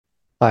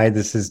Hi,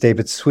 this is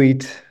David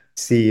Sweet,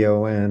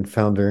 CEO and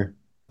founder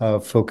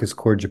of Focus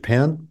Core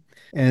Japan.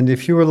 And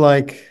if you were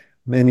like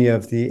many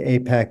of the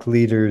APAC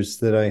leaders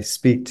that I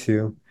speak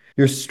to,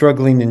 you're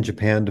struggling in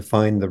Japan to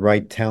find the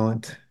right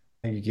talent.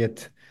 You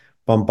get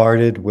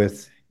bombarded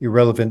with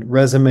irrelevant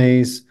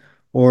resumes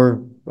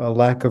or a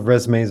lack of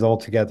resumes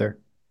altogether.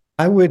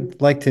 I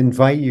would like to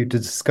invite you to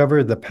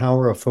discover the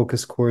power of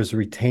Focus Core's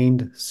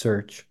retained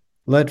search.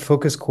 Let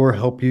Focus Core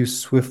help you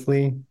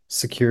swiftly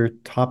secure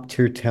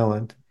top-tier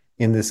talent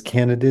in this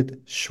candidate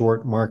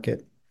short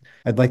market.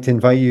 I'd like to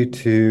invite you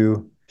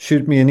to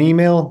shoot me an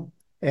email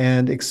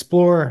and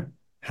explore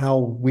how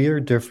we're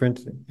different.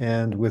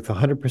 And with a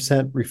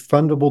 100%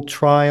 refundable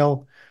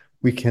trial,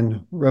 we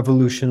can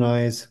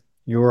revolutionize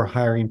your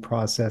hiring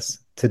process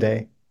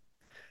today.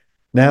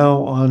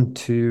 Now, on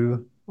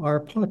to our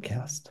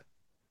podcast.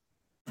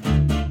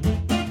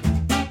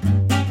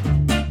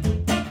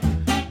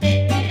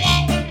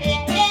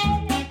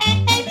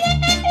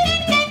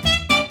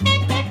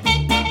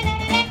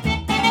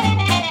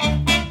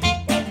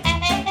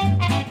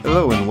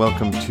 Hello and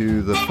welcome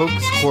to the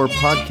Focus Core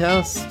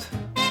podcast.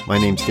 My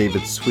name's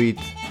David Sweet,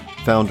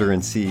 founder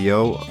and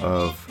CEO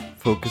of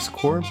Focus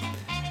Core.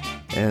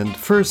 And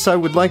first, I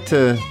would like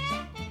to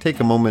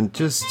take a moment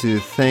just to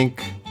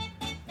thank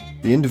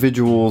the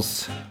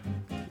individuals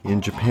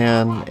in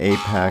Japan,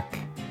 APAC,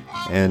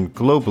 and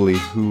globally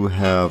who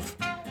have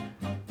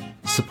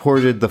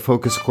supported the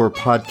Focus Core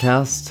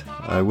podcast.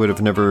 I would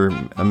have never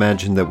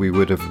imagined that we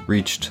would have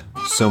reached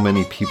so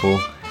many people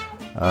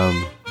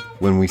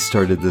when we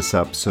started this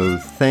up. So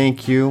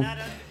thank you.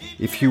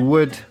 If you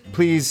would,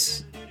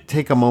 please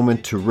take a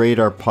moment to rate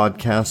our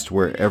podcast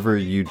wherever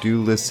you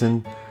do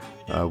listen.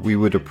 We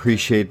would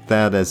appreciate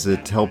that as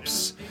it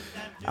helps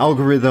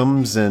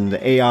algorithms and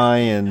AI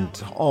and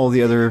all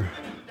the other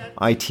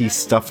IT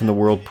stuff in the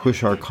world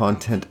push our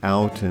content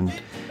out and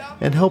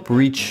help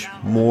reach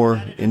more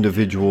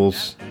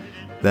individuals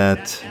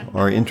that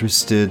are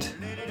interested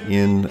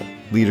in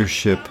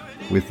leadership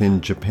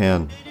within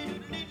Japan.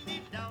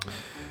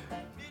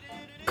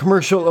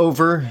 Commercial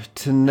over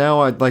to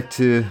now. I'd like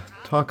to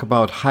talk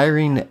about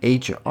hiring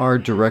HR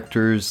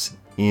directors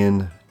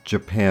in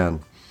Japan.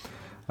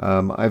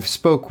 I've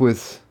spoke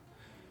with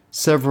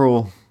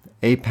several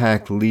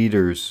APAC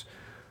leaders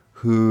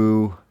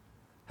who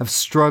have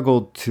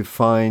struggled to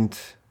find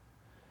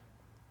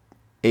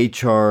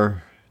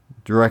HR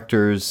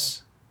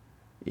directors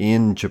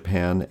in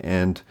Japan,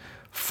 and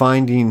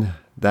finding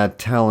that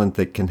talent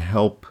that can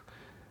help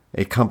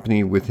a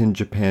company within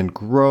Japan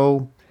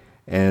grow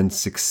and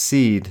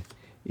succeed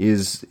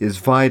is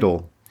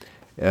vital.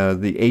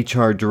 The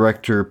HR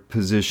director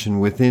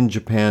position within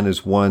Japan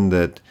is one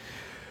that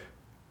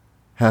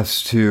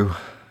has to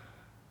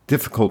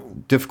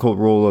difficult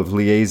role of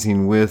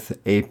liaising with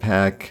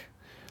APAC,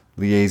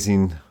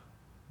 liaising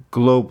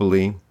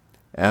globally,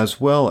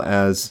 as well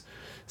as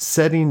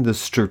setting the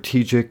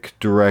strategic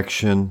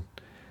direction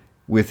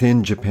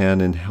within Japan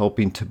and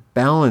helping to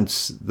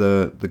balance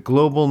the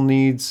global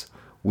needs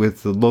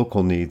with the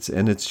local needs.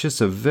 And it's just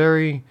a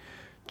very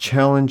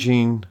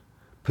challenging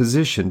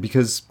position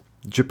because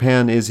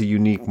Japan is a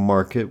unique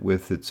market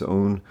with its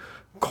own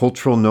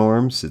cultural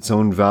norms, its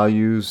own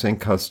values and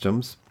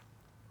customs.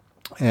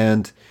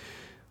 And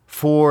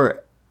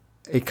for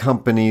a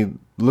company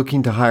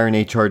looking to hire an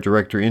HR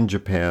director in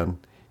Japan,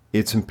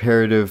 it's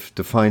imperative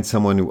to find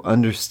someone who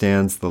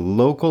understands the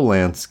local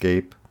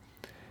landscape,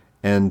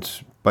 and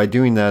by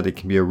doing that, it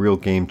can be a real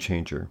game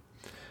changer.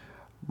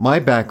 My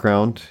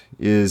background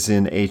is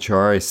in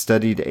HR. I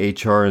studied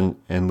HR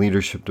and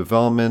leadership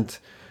development.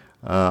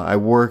 I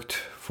worked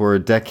for a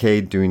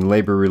decade doing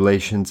labor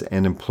relations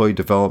and employee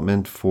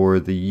development for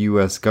the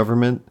U.S.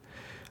 government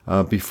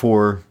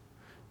before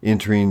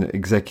entering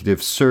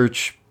executive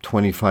search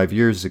 25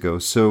 years ago.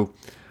 So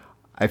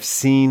I've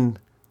seen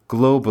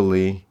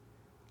globally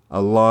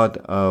a lot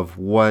of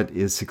what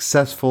is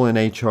successful in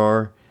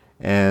HR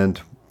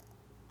and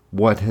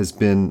what has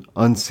been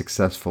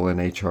unsuccessful in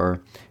HR,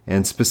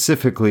 and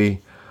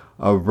specifically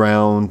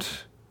around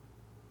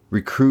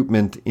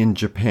recruitment in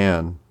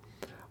Japan.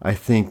 I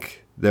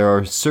think there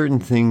are certain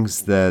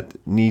things that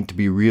need to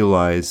be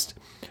realized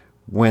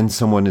when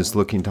someone is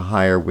looking to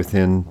hire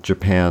within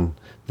Japan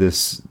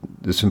this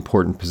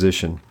important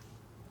position.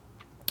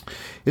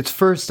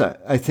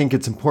 I think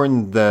it's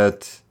important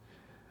that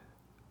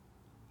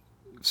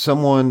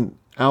someone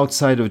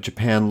outside of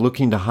Japan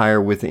looking to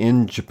hire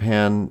within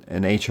Japan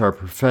an HR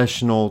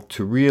professional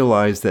to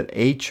realize that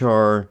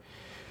HR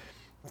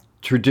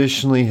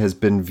traditionally has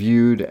been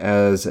viewed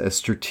as a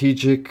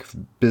strategic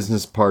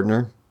business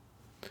partner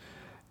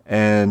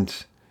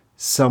and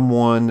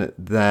someone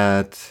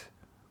that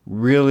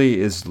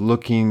really is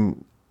looked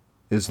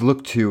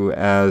to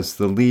as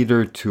the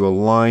leader to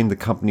align the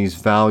company's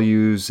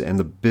values and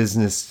the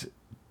business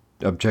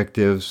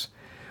objectives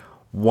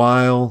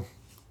while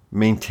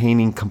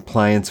maintaining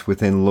compliance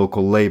within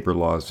local labor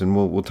laws. And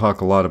we'll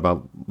talk a lot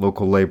about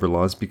local labor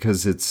laws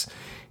because it's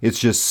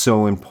just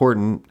so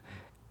important.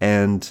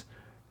 And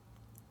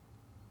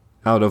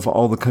out of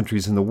all the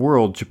countries in the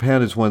world,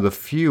 Japan is one of the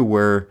few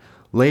where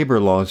labor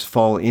laws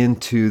fall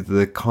into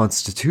the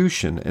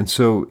Constitution, and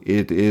so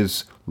it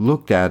is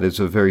looked at as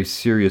a very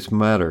serious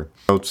matter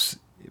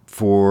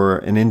for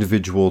an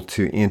individual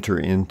to enter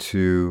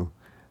into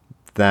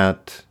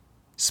that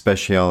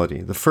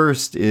speciality. The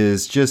first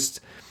is just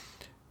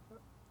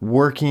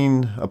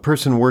a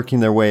person working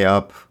their way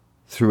up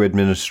through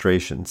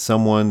administration,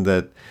 someone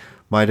that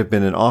might have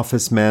been an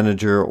office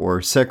manager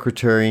or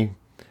secretary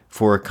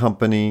for a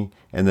company,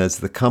 and as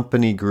the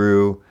company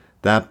grew,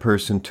 that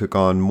person took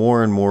on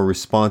more and more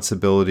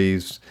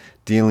responsibilities,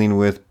 dealing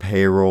with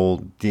payroll,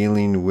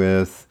 dealing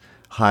with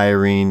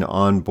hiring,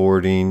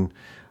 onboarding,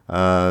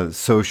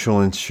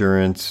 social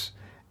insurance,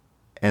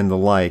 and the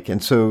like.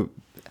 And so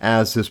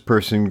as this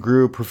person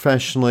grew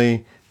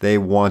professionally, they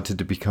wanted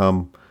to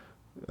become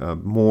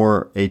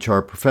more HR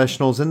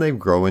professionals, and they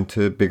grow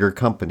into bigger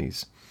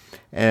companies.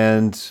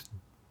 And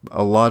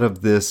a lot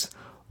of this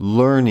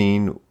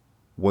learning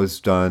was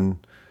done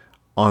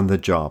on the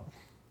job.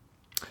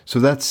 So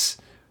that's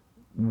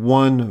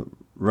one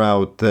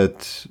route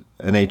that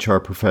an HR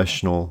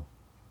professional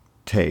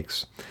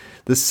takes.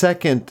 The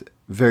second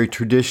very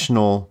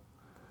traditional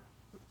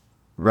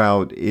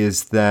route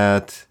is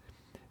that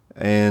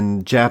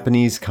in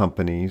Japanese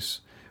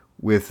companies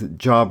with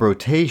job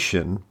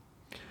rotation,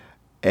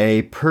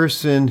 a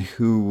person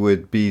who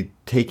would be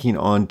taking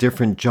on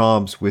different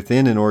jobs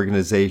within an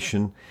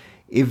organization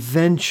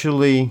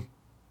eventually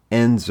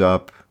ends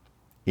up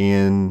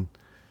in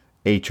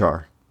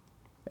HR.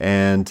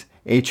 And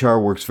HR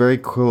works very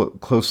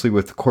closely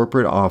with the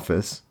corporate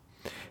office,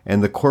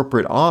 and the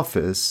corporate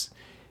office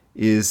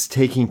is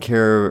taking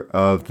care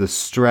of the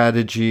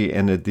strategy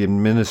and the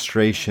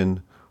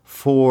administration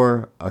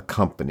for a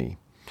company.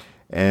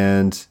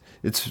 And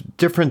it's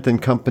different than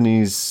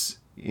companies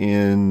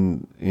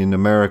in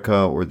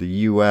America or the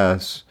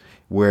US,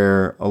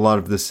 where a lot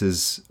of this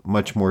is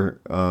much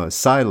more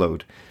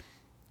siloed.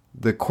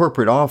 The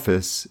corporate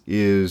office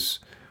is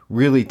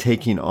really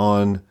taking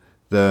on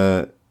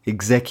the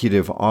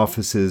executive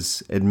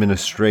office's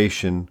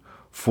administration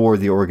for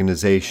the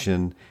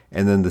organization,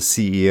 and then the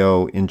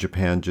CEO in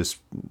Japan just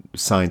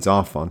signs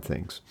off on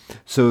things.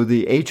 So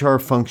the HR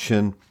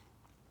function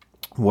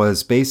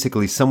was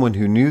basically someone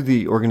who knew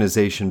the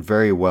organization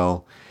very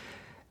well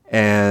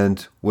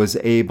and was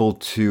able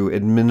to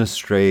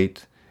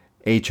administrate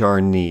HR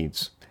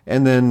needs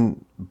and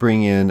then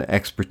bring in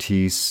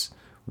expertise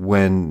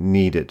when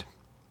needed.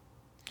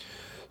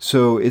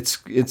 So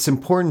it's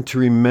important to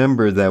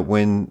remember that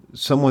when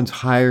someone's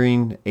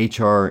hiring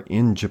HR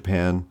in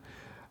Japan,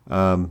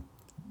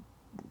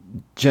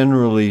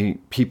 generally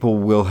people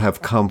will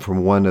have come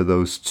from one of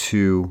those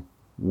two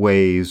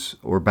ways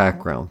or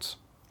backgrounds.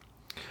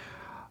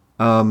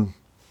 So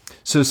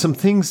some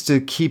things to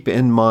keep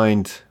in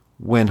mind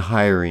when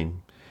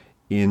hiring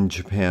in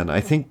Japan. I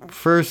think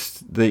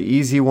first, the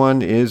easy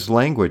one is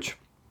language.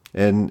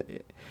 And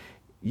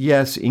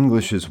yes,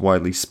 English is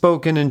widely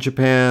spoken in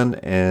Japan,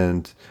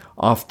 and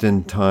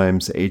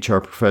oftentimes HR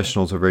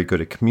professionals are very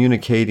good at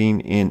communicating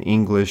in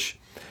English.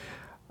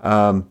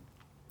 You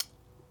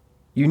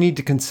need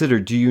to consider,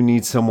 do you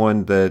need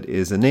someone that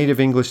is a native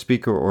English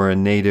speaker or a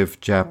native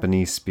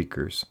Japanese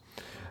speaker?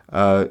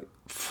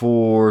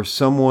 For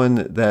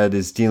someone that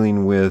is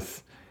dealing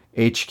with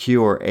HQ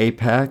or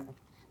APAC,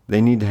 they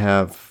need to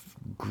have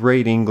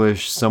great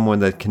English, someone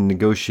that can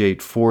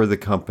negotiate for the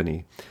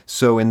company.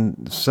 So in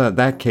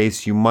that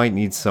case, you might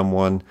need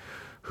someone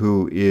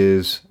who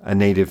is a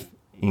native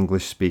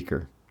English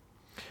speaker.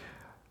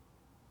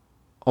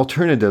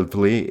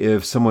 Alternatively,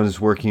 if someone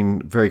is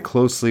working very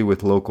closely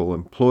with local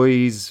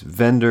employees,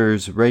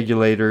 vendors,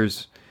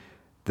 regulators,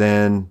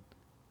 then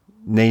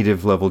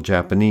native level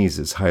Japanese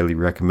is highly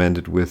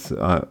recommended with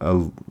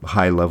a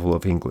high level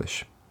of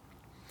English.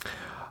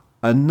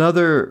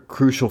 Another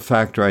crucial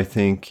factor, I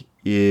think,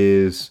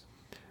 is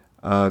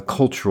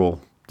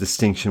cultural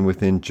distinction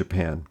within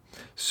Japan.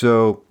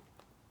 So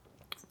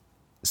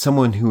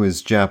someone who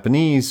is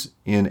Japanese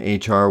in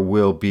HR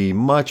will be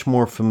much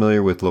more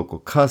familiar with local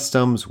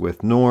customs,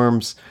 with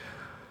norms,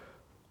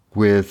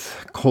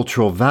 with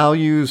cultural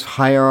values,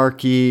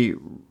 hierarchy,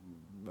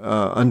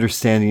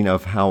 understanding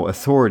of how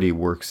authority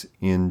works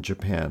in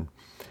Japan.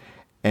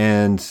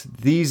 And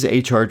these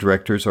HR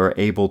directors are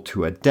able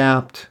to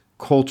adapt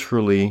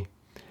culturally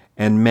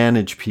and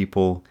manage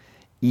people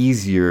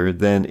easier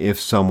than if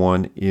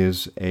someone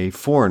is a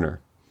foreigner.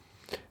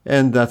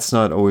 And that's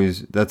not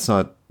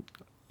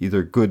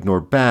either good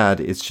nor bad.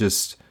 It's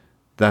just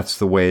that's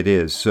the way it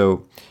is.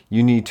 So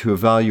you need to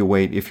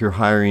evaluate, if you're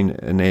hiring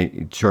an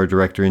HR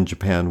director in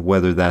Japan,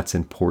 whether that's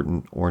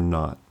important or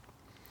not.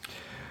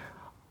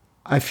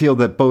 I feel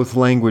that both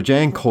language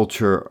and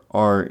culture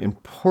are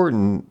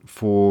important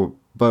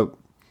but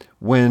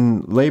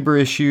when labor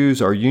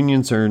issues or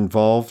unions are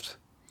involved,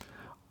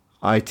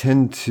 I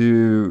tend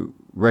to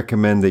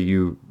recommend that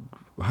you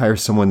hire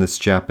someone that's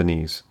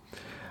Japanese.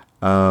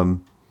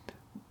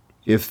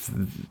 If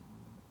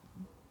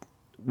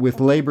with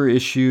labor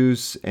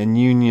issues and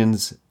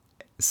unions,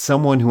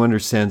 someone who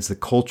understands the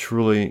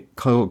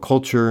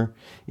culture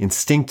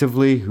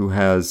instinctively, who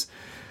has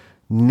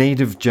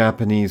native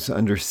Japanese,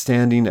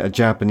 understanding a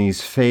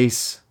Japanese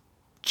face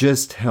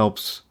just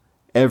helps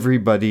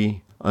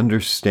everybody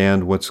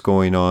understand what's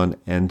going on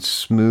and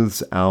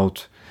smooths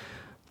out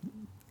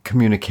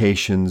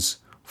communications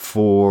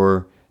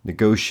for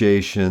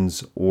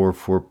negotiations or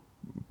for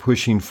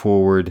pushing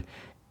forward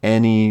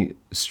any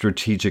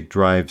strategic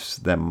drives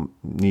that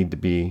need to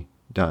be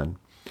done.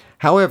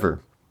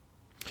 However,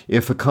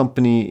 if a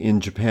company in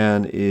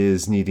Japan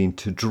is needing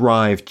to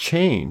drive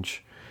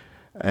change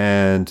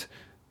and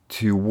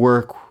to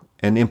work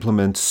and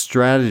implement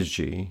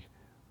strategy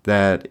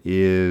that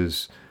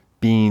is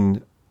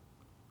being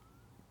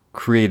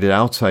created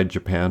outside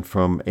Japan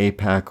from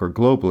APAC or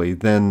globally,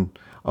 then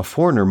a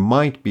foreigner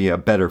might be a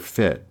better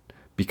fit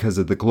because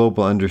of the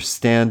global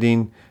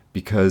understanding,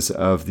 because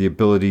of the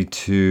ability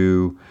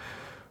to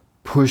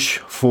push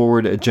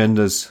forward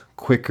agendas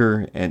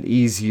quicker and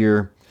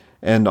easier,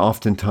 and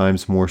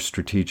oftentimes more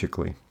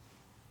strategically.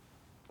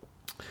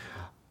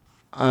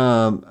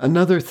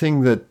 Another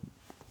thing that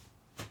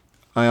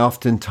I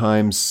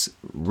oftentimes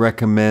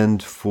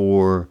recommend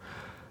for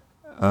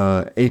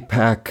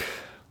APAC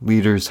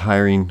leaders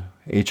hiring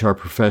HR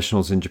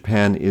professionals in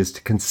Japan is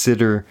to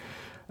consider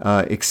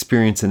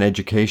experience in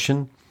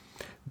education.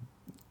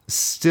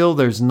 Still,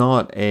 there's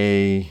not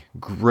a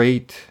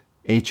great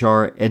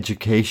HR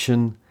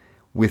education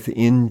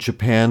within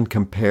Japan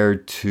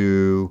compared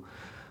to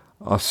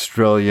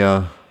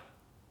Australia,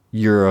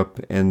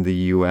 Europe, and the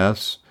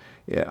US.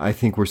 I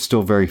think we're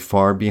still very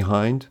far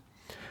behind.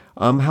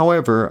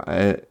 However,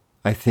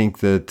 I think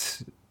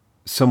that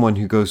someone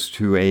who goes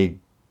to a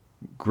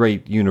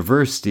great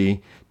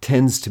university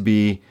tends to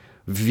be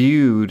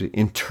viewed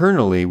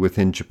internally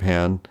within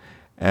Japan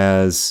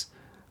as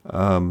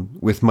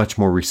with much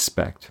more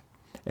respect.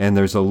 And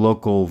there's a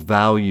local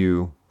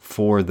value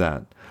for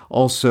that.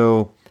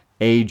 Also,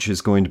 age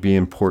is going to be an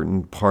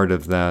important part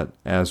of that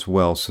as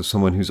well. So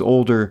someone who's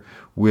older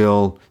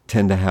will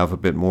tend to have a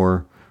bit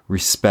more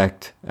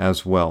respect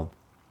as well.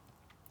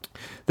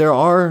 There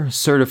are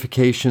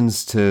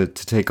certifications to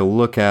take a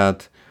look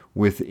at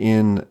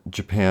within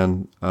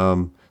Japan.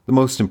 The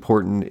most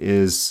important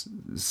is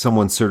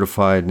someone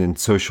certified in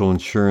social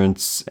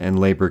insurance and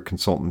labor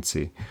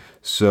consultancy.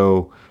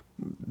 So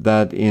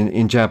that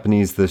in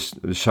Japanese, the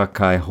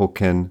Shakai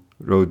Hoken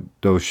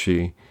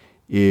Rodoshi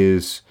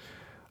is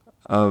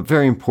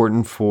very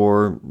important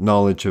for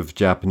knowledge of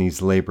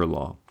Japanese labor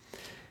law.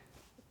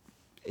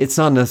 It's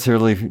not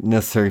necessarily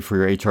necessary for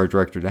your HR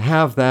director to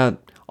have that.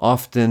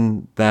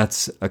 Often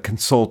that's a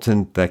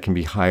consultant that can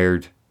be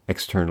hired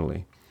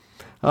externally.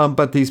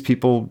 But these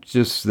people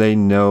they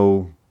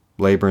know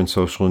labor and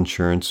social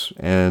insurance,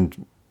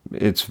 and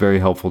it's very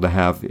helpful to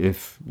have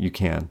if you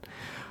can.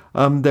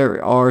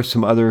 There are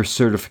some other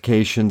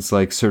certifications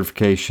like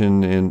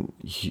certification in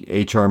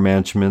HR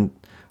management,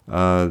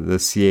 the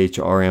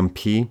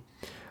CHRMP.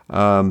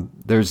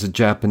 There's a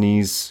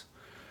Japanese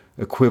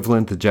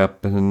equivalent, the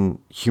Japan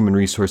Human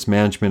Resource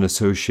Management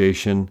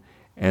Association,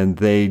 and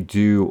they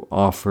do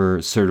offer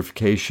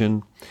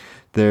certification.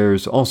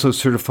 There's also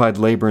certified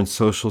labor and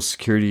social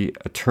security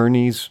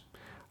attorneys.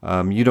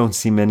 You don't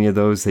see many of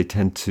those. They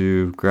tend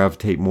to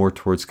gravitate more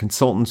towards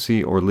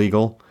consultancy or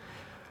legal.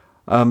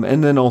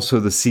 And then also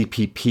the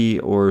CPP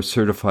or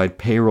certified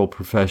payroll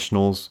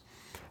professionals.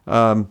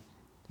 And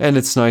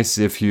it's nice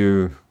if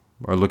you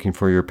are looking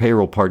for your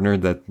payroll partner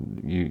that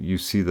you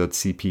see that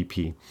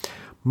CPP.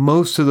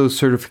 Most of those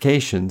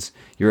certifications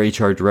your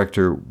HR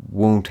director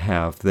won't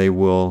have. They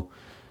will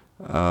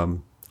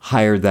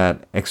hire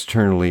that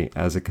externally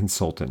as a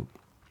consultant.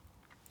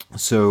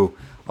 So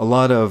a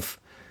lot of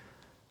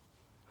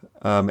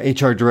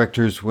HR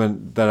directors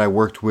that I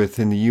worked with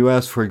in the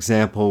US, for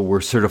example,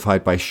 were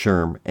certified by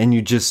SHRM, and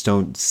you just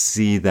don't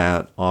see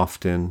that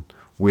often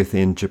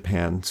within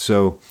Japan.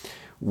 So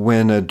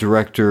when a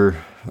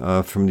director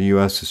from the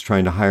US is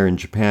trying to hire in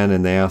Japan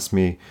and they ask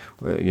me,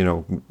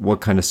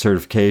 what kind of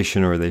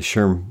certification, or are they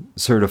SHRM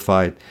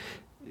certified,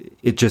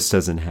 it just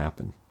doesn't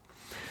happen.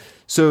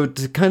 So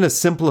to kind of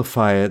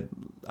simplify it,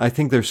 I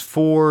think there's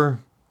 4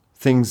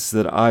 things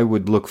that I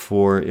would look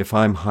for if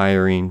I'm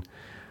hiring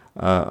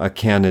a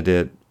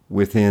candidate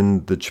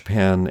within the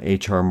Japan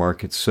HR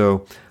market.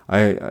 So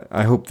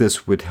I hope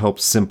this would help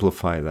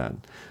simplify that.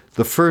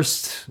 The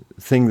first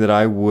thing that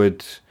I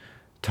would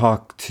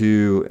talk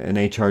to an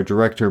HR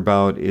director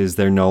about is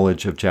their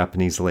knowledge of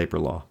Japanese labor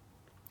law.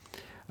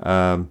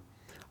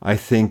 I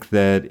think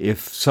that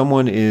if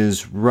someone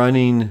is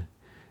running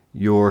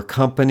your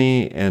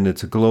company and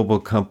it's a global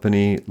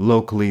company,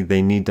 locally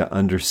they need to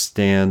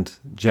understand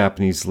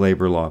Japanese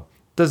labor law.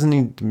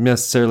 Doesn't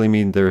necessarily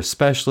mean they're a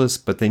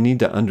specialist, but they need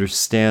to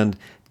understand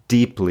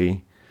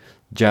deeply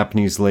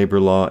Japanese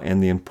labor law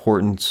and the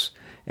importance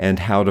and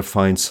how to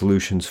find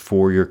solutions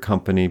for your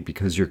company,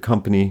 because your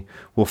company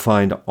will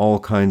find all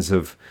kinds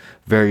of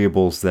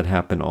variables that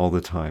happen all the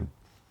time.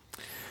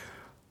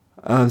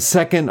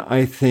 Second,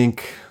 I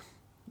think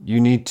you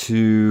need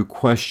to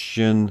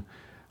question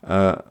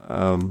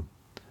a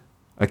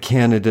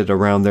candidate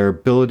around their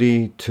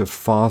ability to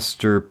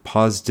foster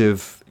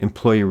positive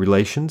employee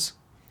relations.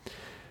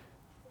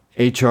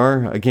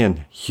 HR,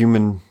 again,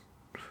 human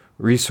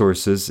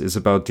resources, is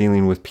about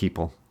dealing with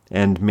people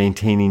and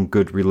maintaining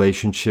good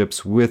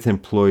relationships with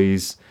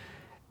employees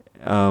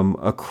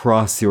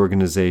across the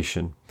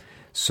organization.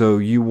 So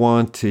you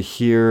want to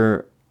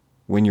hear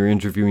when you're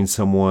interviewing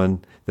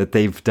someone that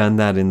they've done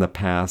that in the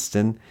past.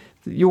 And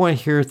you want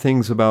to hear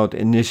things about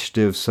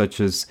initiatives such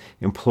as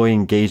employee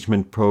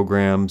engagement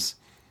programs,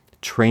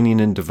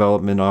 training and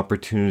development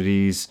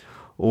opportunities,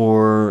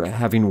 or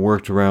having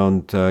worked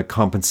around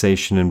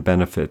compensation and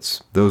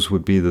benefits. Those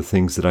would be the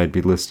things that I'd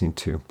be listening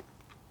to.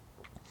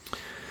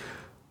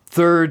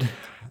 Third,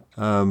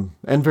 and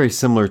very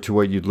similar to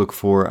what you'd look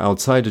for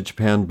outside of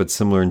Japan, but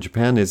similar in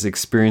Japan, is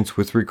experience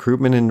with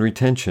recruitment and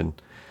retention.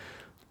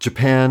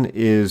 Japan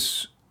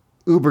is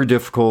uber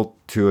difficult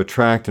to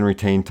attract and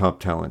retain top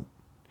talent.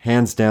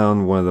 Hands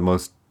down, one of the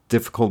most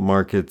difficult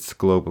markets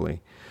globally.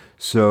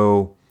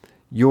 So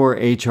your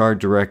HR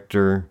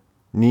director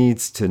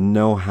needs to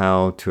know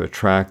how to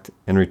attract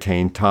and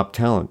retain top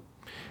talent.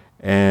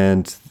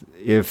 And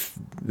if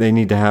they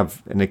need to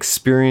have an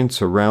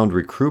experience around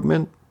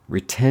recruitment,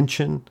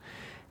 retention,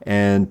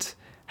 and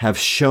have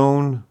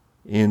shown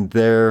in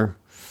their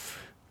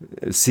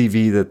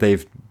CV that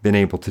they've been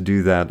able to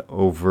do that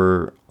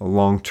over a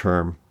long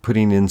term,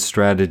 putting in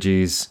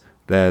strategies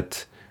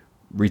that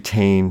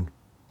retain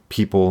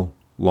people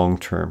long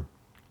term.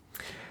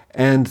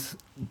 And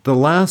the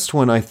last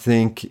one, I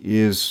think,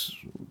 is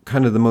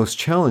kind of the most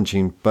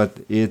challenging, but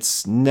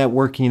it's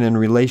networking and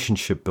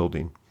relationship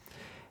building.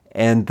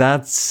 And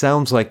that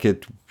sounds like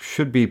it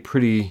should be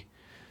pretty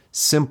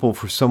simple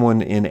for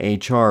someone in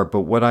HR,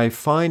 but what I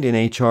find in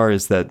HR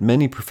is that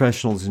many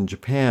professionals in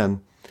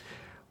Japan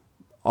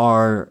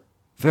are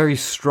very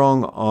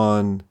strong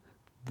on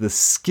the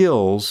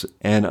skills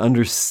and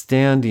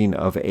understanding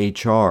of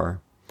HR,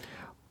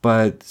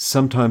 but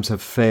sometimes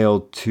have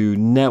failed to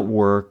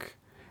network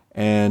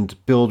and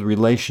build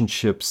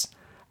relationships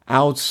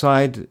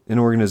outside an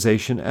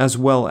organization as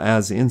well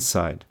as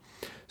inside.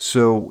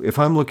 So if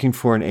I'm looking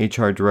for an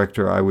HR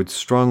director, I would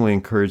strongly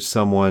encourage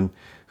someone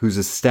who's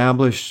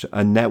established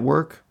a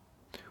network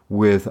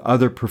with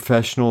other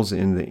professionals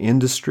in the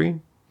industry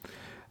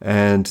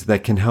and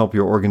that can help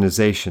your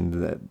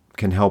organization, that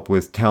can help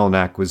with talent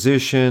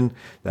acquisition,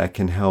 that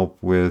can help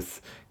with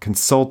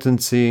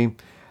consultancy,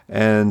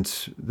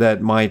 and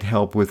that might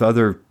help with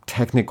other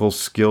technical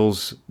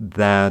skills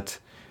that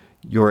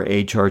your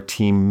HR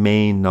team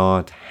may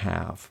not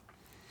have.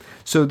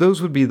 So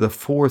those would be the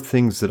 4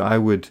 things that I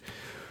would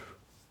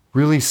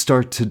really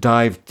start to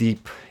dive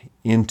deep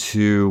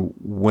into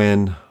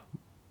when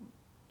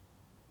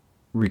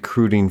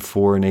recruiting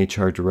for an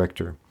HR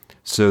director.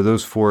 So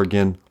those 4,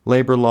 again,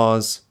 labor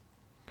laws,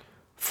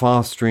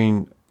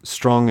 fostering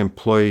strong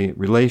employee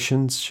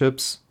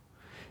relationships,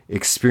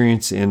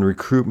 experience in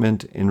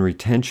recruitment and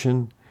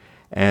retention,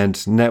 and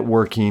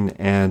networking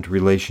and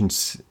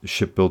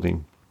relationship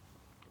building.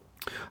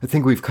 I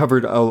think we've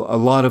covered a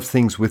lot of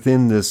things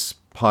within this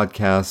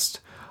podcast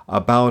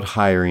about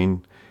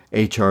hiring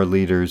HR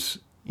leaders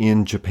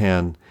in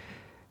Japan.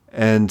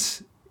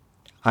 And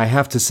I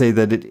have to say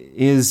that it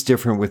is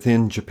different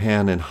within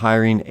Japan, and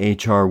hiring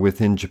HR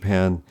within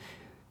Japan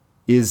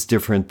is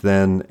different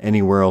than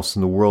anywhere else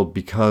in the world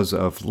because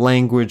of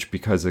language,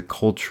 because of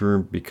culture,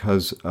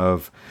 because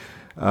of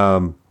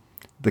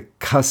the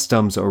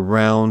customs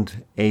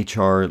around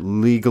HR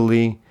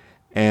legally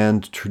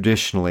and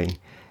traditionally.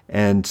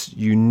 And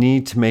you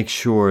need to make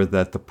sure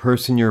that the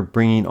person you're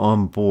bringing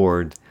on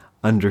board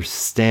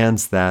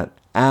understands that,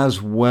 as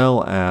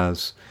well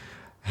as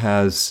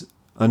has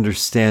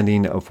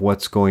understanding of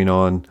what's going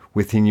on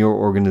within your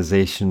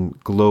organization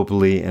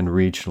globally and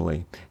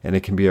regionally. And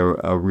it can be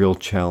a real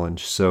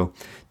challenge. So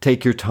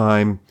take your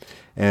time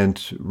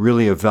and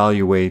really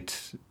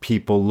evaluate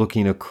people,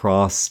 looking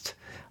across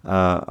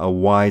a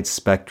wide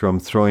spectrum,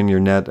 throwing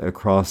your net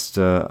across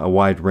a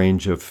wide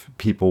range of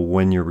people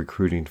when you're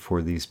recruiting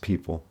for these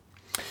people.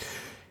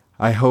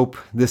 I hope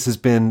this has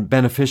been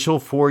beneficial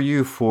for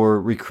you for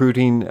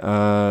recruiting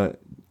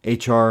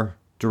HR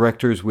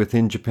directors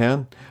within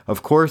Japan.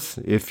 Of course,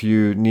 if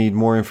you need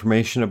more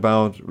information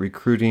about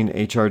recruiting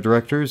HR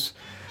directors,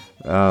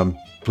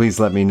 please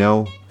let me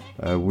know.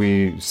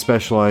 We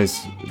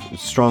specialize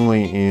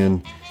strongly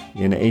in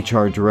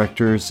HR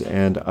directors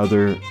and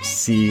other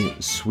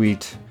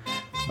C-suite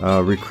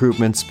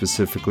recruitment,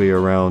 specifically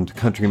around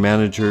country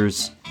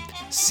managers,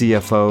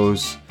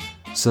 CFOs,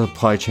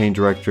 supply chain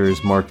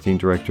directors, marketing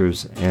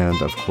directors,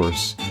 and of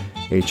course,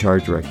 HR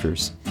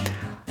directors.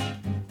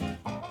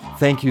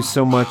 Thank you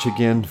so much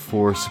again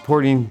for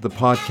supporting the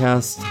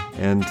podcast.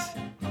 And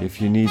if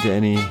you need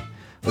any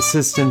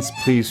assistance,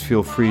 please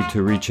feel free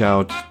to reach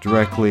out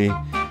directly.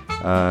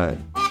 And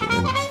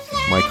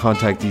my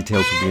contact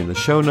details will be in the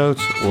show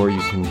notes, or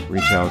you can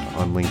reach out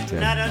on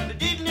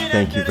LinkedIn.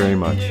 Thank you very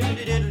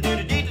much.